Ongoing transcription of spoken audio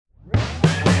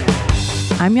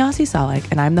I'm Yasi Salek,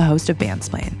 and I'm the host of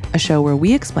Bandsplain, a show where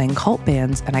we explain cult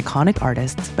bands and iconic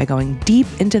artists by going deep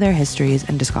into their histories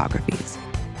and discographies.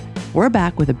 We're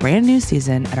back with a brand new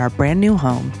season at our brand new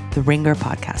home, the Ringer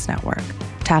Podcast Network,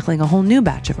 tackling a whole new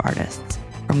batch of artists,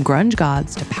 from grunge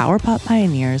gods to power pop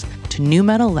pioneers to nu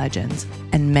metal legends,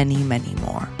 and many, many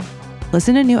more.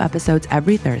 Listen to new episodes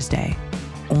every Thursday,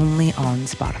 only on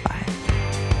Spotify.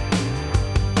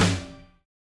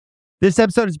 This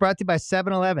episode is brought to you by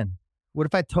 7-Eleven. What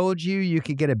if I told you you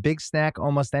could get a big snack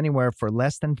almost anywhere for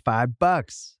less than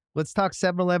 $5? Let's talk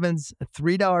 7-Eleven's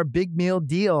 $3 big meal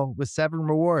deal with 7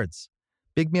 rewards.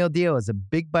 Big meal deal is a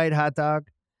big bite hot dog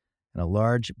and a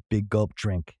large big gulp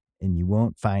drink, and you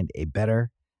won't find a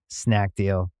better snack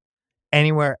deal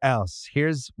anywhere else.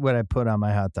 Here's what I put on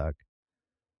my hot dog: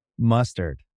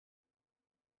 mustard.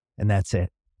 And that's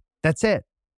it. That's it.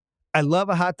 I love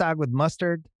a hot dog with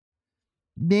mustard.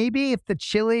 Maybe if the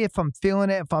chili, if I'm feeling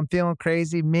it, if I'm feeling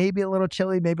crazy, maybe a little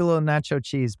chili, maybe a little nacho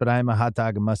cheese, but I'm a hot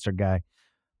dog and mustard guy.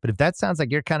 But if that sounds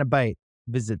like your kind of bite,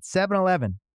 visit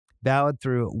 7-Eleven, valid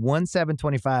through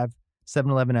 1/7/25.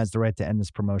 7-Eleven has the right to end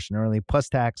this promotion early, plus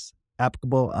tax,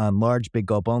 applicable on large big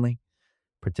gulp only.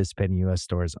 Participating U.S.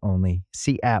 stores only.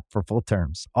 See app for full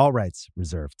terms. All rights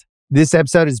reserved. This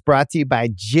episode is brought to you by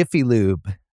Jiffy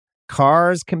Lube.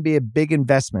 Cars can be a big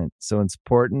investment, so it's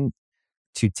important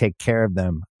to take care of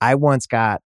them. I once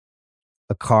got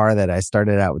a car that I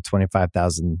started out with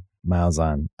 25,000 miles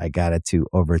on. I got it to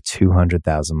over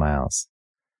 200,000 miles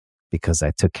because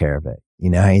I took care of it.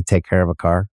 You know how you take care of a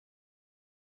car?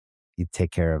 You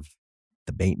take care of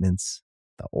the maintenance,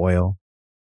 the oil,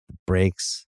 the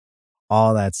brakes,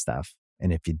 all that stuff.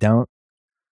 And if you don't,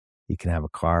 you can have a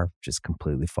car just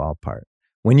completely fall apart.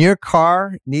 When your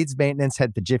car needs maintenance,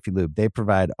 head to Jiffy Lube. They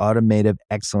provide automotive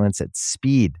excellence at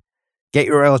speed. Get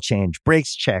your oil change,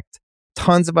 brakes checked,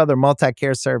 tons of other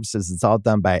multi-care services. It's all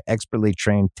done by expertly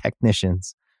trained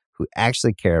technicians who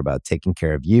actually care about taking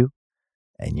care of you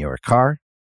and your car.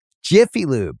 Jiffy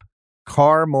Lube,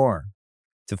 car more.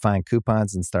 To find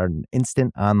coupons and start an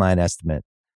instant online estimate,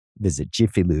 visit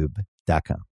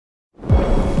jiffylube.com.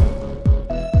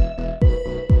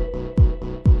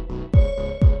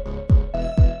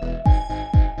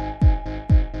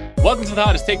 Welcome to The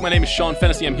Hottest Take. My name is Sean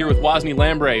Fennessy. I'm here with Wosny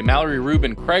Lambre, Mallory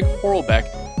Rubin, Craig Horlbeck,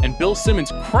 and Bill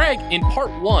Simmons. Craig, in part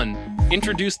 1,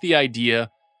 introduced the idea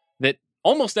that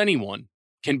almost anyone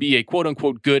can be a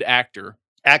quote-unquote good actor.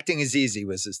 Acting is easy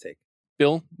was his take.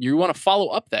 Bill, you want to follow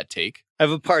up that take. I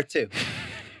have a part 2.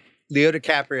 Leo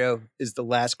DiCaprio is the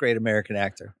last great American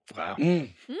actor. Wow.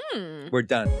 We're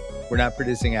done. We're not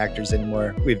producing actors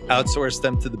anymore. We've outsourced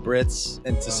them to the Brits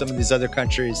and to some of these other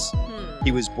countries.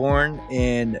 He was born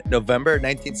in November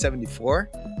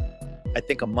 1974, I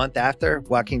think a month after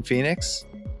Joaquin Phoenix.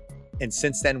 And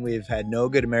since then, we've had no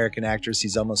good American actors.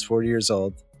 He's almost 40 years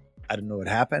old. I don't know what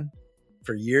happened.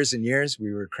 For years and years,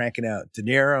 we were cranking out De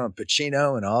Niro and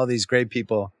Pacino and all these great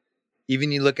people.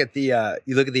 Even you look at the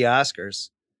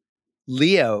Oscars.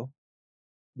 Leo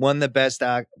won the best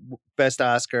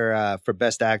Oscar for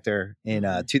Best Actor in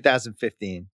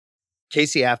 2015.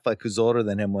 Casey Affleck, who's older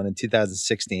than him, won in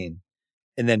 2016.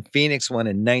 And then Phoenix won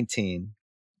in 19.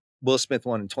 Will Smith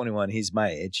won in 21. He's my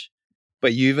age.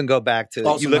 But you even go back to...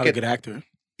 Also you look not a at good actor.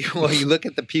 Well, you look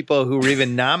at the people who were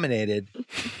even nominated.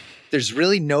 There's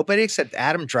really nobody except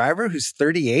Adam Driver, who's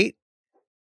 38.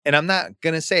 And I'm not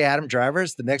going to say Adam Driver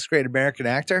is the next great American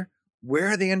actor. Where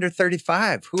are the under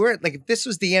 35? Who are, like, if this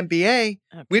was the NBA,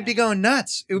 we'd be going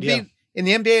nuts. It would be, in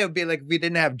the NBA, it would be like if we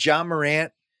didn't have John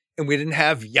Morant and we didn't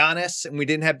have Giannis and we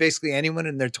didn't have basically anyone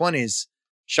in their 20s.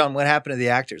 Sean, what happened to the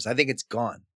actors? I think it's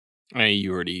gone. I mean,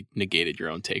 you already negated your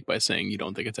own take by saying you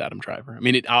don't think it's Adam Driver. I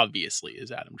mean, it obviously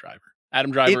is Adam Driver.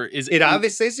 Adam Driver is... It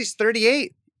obviously is. He's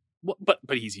 38. Well,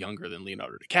 but he's younger than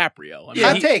Leonardo DiCaprio. I mean,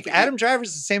 Hot take. Adam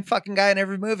Driver's the same fucking guy in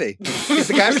every movie. He's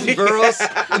the guy from Girls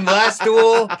and The Last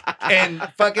Duel and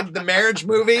fucking The Marriage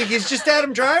movie. He's just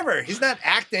Adam Driver. He's not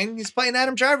acting. He's playing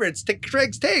Adam Driver. It's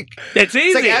Craig's take. It's easy.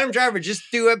 It's like Adam Driver. Just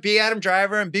do it. Be Adam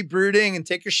Driver and be brooding and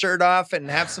take your shirt off and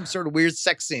have some sort of weird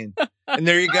sex scene. And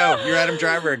there you go. You're Adam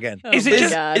Driver again. Is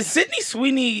Sydney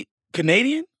Sweeney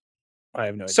Canadian? I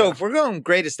have no idea. So if we're going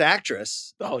greatest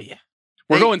actress. Oh, yeah.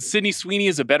 We're going Sydney Sweeney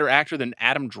is a better actor than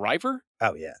Adam Driver?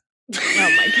 Oh, yeah. Oh,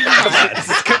 my God.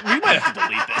 We might have to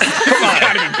delete this. Come on. It's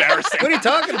kind of embarrassing. What are you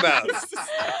talking about?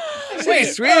 Sydney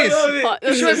Sweeney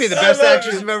she might be the best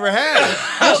actress I've ever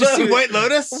had. Did you see White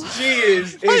Lotus? She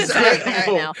is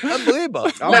unbelievable.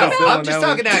 No, I'm just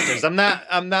talking actors.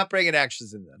 I'm not bringing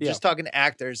actors in them. I'm just talking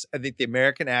actors. I think the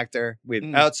American actor, we've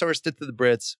outsourced it to the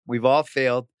Brits. We've all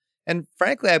failed. And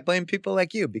frankly, I blame people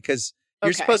like you because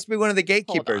you're supposed to be one of the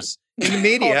gatekeepers. In the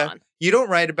media, You don't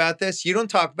write about this. You don't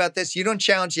talk about this. You don't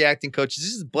challenge the acting coaches.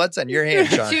 This is blood's on your hands,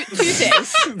 Sean. Two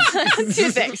things.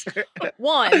 Two things.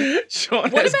 One,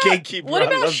 Sean what as about, gatekeeper. what I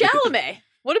about love it. Chalamet?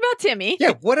 What about Timmy?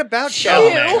 Yeah, what about Two,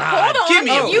 Chalamet? hold on. Give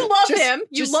me a- You love just- him.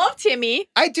 You just- love Timmy.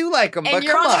 I do like him, And but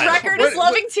you're come on on. record as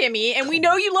loving Timmy, and we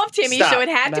know you love Timmy, Stop. so it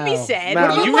had to be No, said.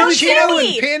 no. You You love really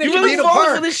Timmy. Panic You at really Rita falling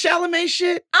Park. for this Chalamet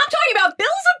shit? I'm talking about Bill's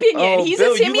opinion. Oh, He's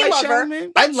Bill, a Timmy you like lover.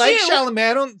 Chalamet? I like you. Chalamet.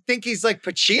 I don't think he's like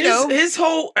Pacino. His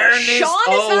whole earnest. Sean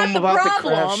is I'm not the about to craft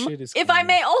problem. shit is If I funny.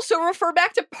 may also refer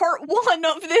back to part 1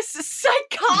 of this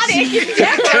psychotic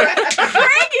endeavor,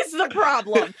 Craig is the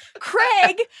problem.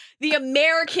 Craig, the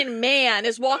American man,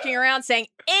 is walking around saying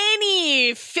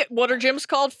any what are gyms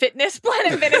called? Fitness,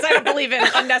 Planet Fitness. I don't believe in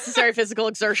unnecessary physical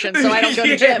exertion, so I don't go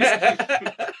to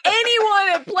gyms. Anyone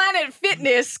at Planet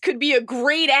Fitness could be a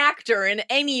great actor in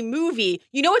any movie.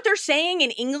 You know what they're saying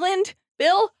in England,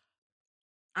 Bill?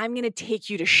 I'm going to take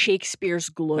you to Shakespeare's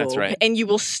Globe, That's right. and you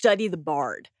will study the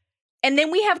Bard. And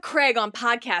then we have Craig on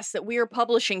podcasts that we are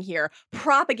publishing here,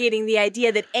 propagating the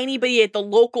idea that anybody at the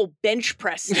local bench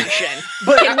press station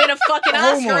can win a fucking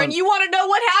hold Oscar. on. And you want to know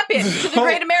what happened to the Hold-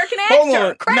 great American Hold actor?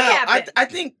 on. Craig Now, happened. I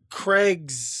think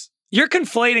Craig's You're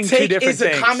conflating two take different is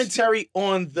things. a commentary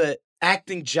on the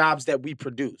acting jobs that we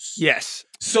produce. Yes.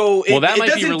 So Well, that it might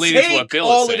be doesn't related to take what Bill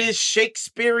is all of saying. this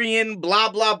Shakespearean blah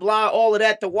blah blah, all of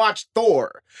that to watch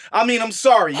Thor. I mean, I'm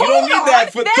sorry, you Hold don't need on,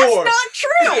 that for that's Thor. not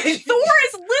true. Thor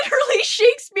is literally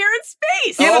Shakespeare in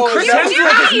space. Yeah, Oh, but Chris is that-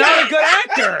 Hemsworth is not a good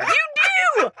actor.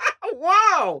 You do.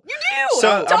 Wow. You do.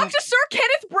 So, Talk to Sir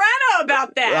Kenneth Branagh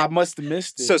about that. I must have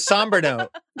missed it. So somber note.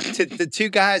 The two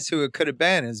guys who it could have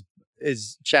been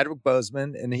is Chadwick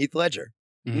Boseman and Heath Ledger.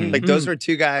 Mhm. Like those were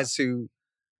two guys who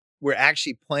were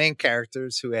actually playing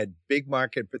characters who had big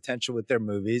market potential with their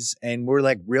movies and were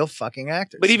like real fucking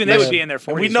actors. But even they would be in their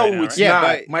 40s. we know right now, it's right? Yeah, not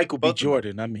but Michael B. both of them.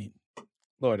 Jordan. I mean,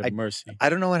 Lord have mercy. I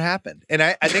don't know what happened. And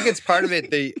I think it's part of it,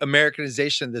 the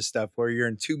Americanization of this stuff, where you're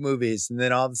in two movies and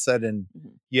then all of a sudden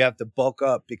you have to bulk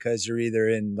up because you're either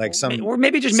in like some Or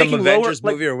maybe just some making lower. Avengers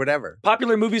Like, movie or whatever.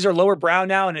 popular movies are lower brow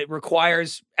now, and it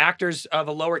requires actors of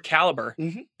a lower caliber.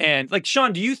 Mhm. And like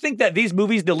Sean, do you think that these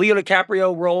movies, the Leo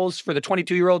DiCaprio roles for the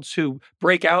 22-year-olds who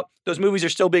break out, those movies are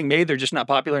still being made? They're just not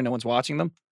popular. No one's watching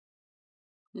them.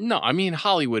 No, I mean,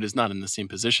 Hollywood is not in the same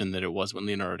position that it was when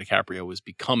Leonardo DiCaprio was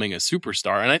becoming a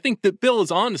superstar. And I think that Bill is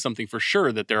on to something for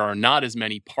sure, that there are not as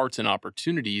many parts and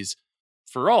opportunities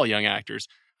for all young actors.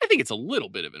 I think it's a little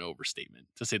bit of an overstatement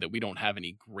to say that we don't have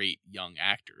any great young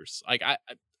actors. Like,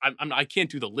 I can't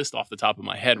do the list off the top of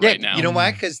my head right now. You know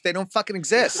why? Because they don't fucking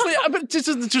exist. But just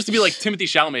to be like, Timothy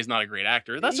Chalamet is not a great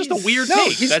actor. That's just a weird No,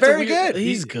 take. he's That's very a weird, good.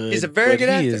 He's good. He's a very but good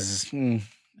he actor. is-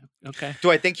 Okay. Do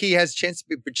I think he has a chance to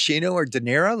be Pacino or De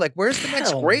Niro? Like, where's the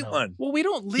next Hell great no. one? Well, we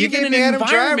don't You live gave in me an Adam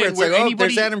Driver. environment It's where like, oh,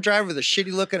 anybody... there's Adam Driver with a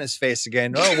shitty look on his face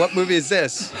again. Oh, what movie is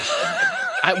this?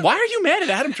 Why are you mad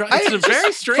at Adam Driver? It's just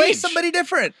very strange. Play somebody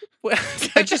different.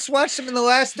 I just watched him in The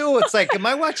Last Duel. It's like, am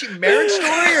I watching Marriage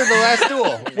Story or The Last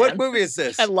Duel? What movie is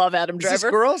this? I love Adam Is this Driver.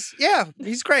 Girls? Yeah,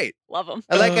 he's great. Love him.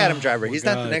 I like Oh, Adam Driver. my He's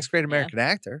not the God. next great American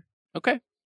actor. Okay.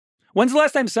 When's the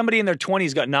last time somebody in their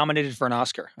 20s got nominated for an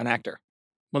Oscar, an actor?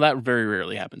 Well, that very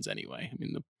rarely happens anyway. I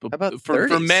mean, How about for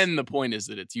 30s? men, the point is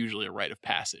that it's usually a rite of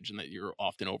passage and that you're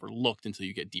often overlooked until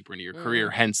you get deeper into your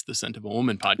career. Hence, the Scent of a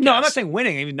Woman podcast. No, I'm not saying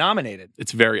winning, even nominated.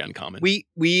 It's very uncommon.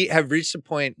 We have reached a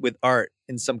point with art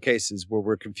in some cases where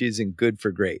we're confusing good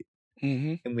for great.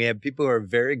 Mhm. And we have people who are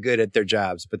very good at their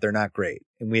jobs, but they're not great.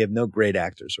 And we have no great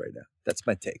actors right now. That's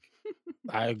my take.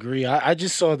 I agree. I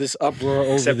just saw this uproar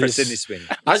over Except for this. Sydney Sweeney.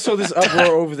 I saw this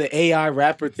uproar over the AI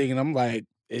rapper thing, and I'm like,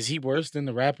 is he worse than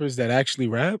the rappers that actually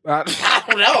rap? I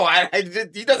don't know.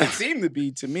 He doesn't seem to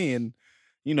be to me. And,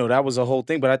 you know, that was a whole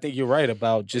thing. But I think you're right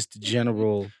about just the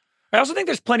general. I also think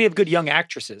there's plenty of good young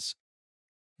actresses.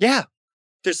 Yeah.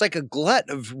 There's like a glut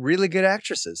of really good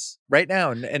actresses right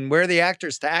now. And where are the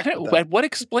actors to act with them? What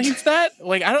explains that?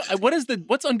 Like,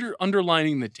 what's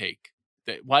underlining the take?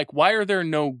 That, like, why are there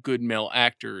no good male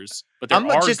actors, but there I'm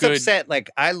are just good? upset. Like,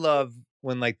 I love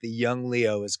when like the young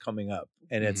Leo is coming up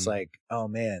and it's like, oh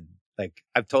man, like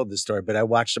I've told this story, but I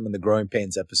watched him in the Growing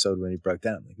Pains episode when he broke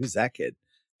down. I'm like, who's that kid?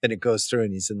 Then it goes through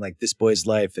and he's in like This Boy's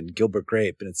Life and Gilbert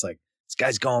Grape. And it's like, this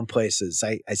guy's going places.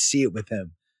 I see it with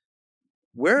him.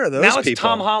 Where are those now it's people?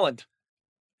 Tom Holland.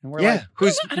 And we're Yeah. like,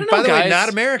 Who's, I don't know, by the way, guys. not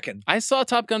American. I saw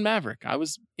Top Gun Maverick. I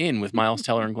was in with Miles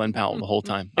Teller and Glenn Powell the whole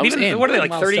time. I and was even, in. what are they,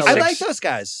 like Miles 36? I Teller. like those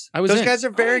guys. I was those in. guys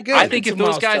are very good. I think Into if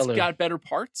those Miles guys Teller. got better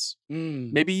parts,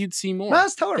 maybe you'd see more.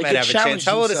 Miles Teller They might could have a challenge chance.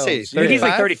 How old is he? themselves. Yeah. He's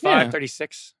like 35, Yeah.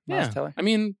 36. Yeah. Miles Teller. I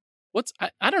mean,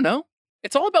 I don't know.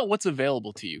 It's all about what's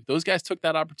available to you. Those guys took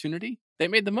that opportunity. They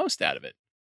made the most out of it.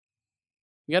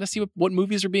 We got to see what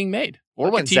movies are being made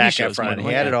or what Fucking TV Zac shows. Efron. might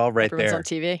He had it all right Everyone's there. on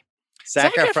TV.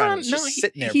 Zac Zac Efron Efron, was just no,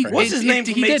 sitting there. he- for What's him. his name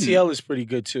from he didn't. ATL is pretty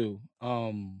good too.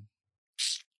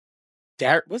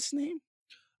 What's his name?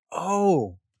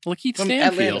 Oh, Lakeith From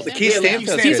Stanfield. Atlanta. Lakeith Yeah,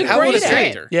 Stanfield. He's a How old great is he?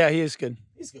 actor. Yeah, he is good.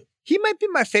 He's good. He might be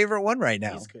my favorite one right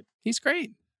now. He's good. He's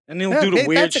great. And he'll Yeah, do the hey,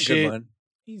 weird that's a shit. good one.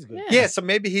 He's good. Yeah. Yeah, so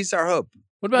maybe he's our hope.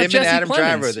 What about Him Jesse and Adam Plemons?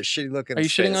 Driver, the shitty looking. Are you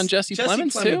shitting on Jesse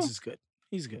Plemons too? is good.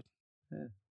 He's good.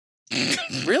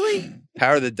 Really?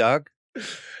 Power of the Dog?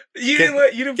 You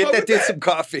Get- didn't Get fuck that with dude some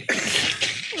coffee.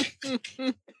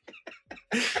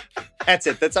 That's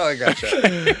it. That's all I got.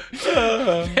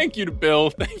 Sean. Thank you to Bill.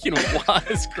 Thank you to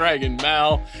Waz, Craig, and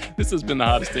Mal. This has been The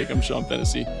Hottest Take. I'm Sean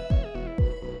Fennessy.